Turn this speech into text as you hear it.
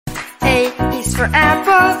for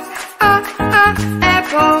apple,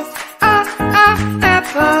 apple,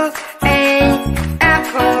 apple. A,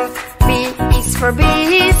 apple. B is for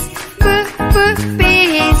bees,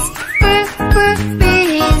 bees,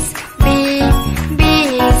 bees. B,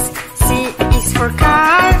 bees. C is for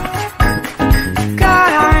car,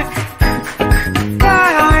 car.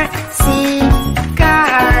 C,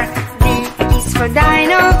 car. D is for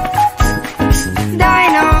dino,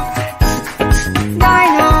 dino.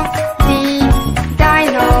 D,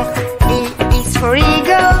 dino. E is for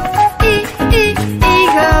eagle,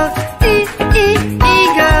 eagle.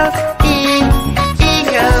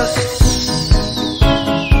 Eagle.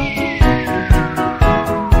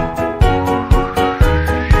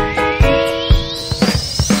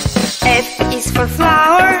 F is for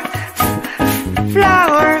flower,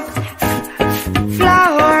 flower.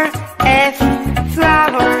 F,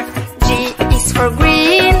 flower. G is for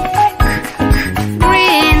green,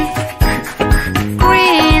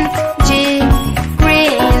 G,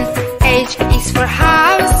 green. H is for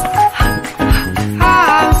house,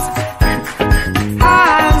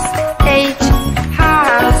 H,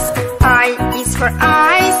 house. I is for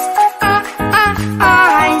eyes,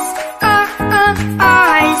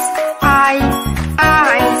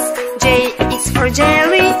 eyes. J is for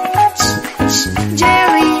jelly,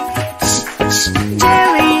 jelly.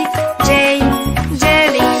 J,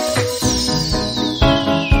 jelly.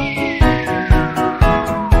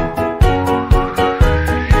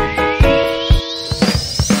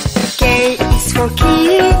 K is for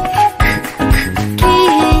key, key.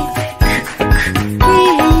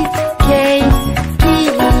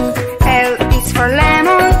 L is for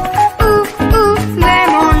lemon,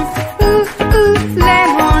 lemon.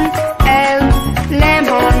 L,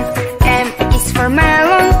 lemon. M is for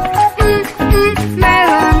melon,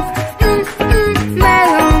 melon.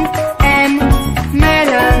 M,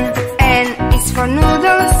 melon. N is for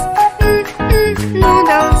noodles,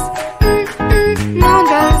 noodles.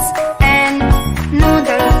 N,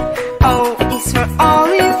 noodle. O is for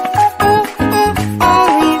olive,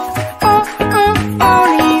 olive.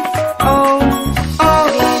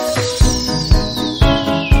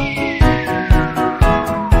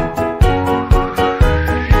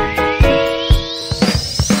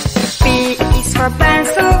 P is for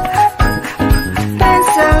pencil,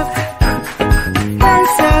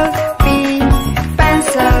 P,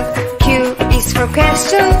 pencil. Q is for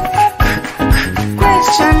question,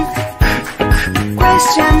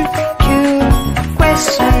 Q,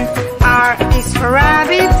 question. R is for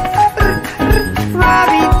rabbit,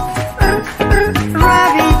 rabbit.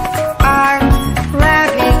 R,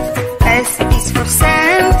 rabbit. S is for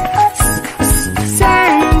sand,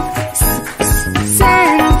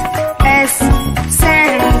 S,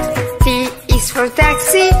 sand. T is for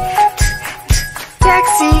taxi,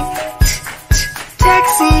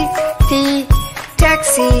 T,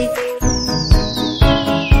 taxi.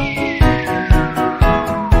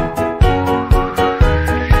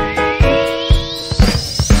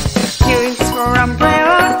 U is for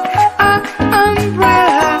umbrella,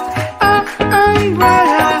 umbrella.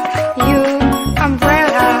 U,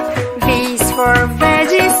 umbrella. V is for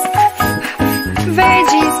veggies, V,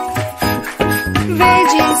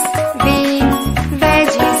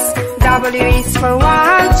 veggies. W is for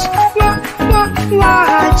watch,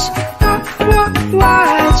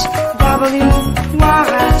 W,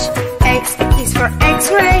 watch. X is for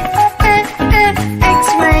X-ray,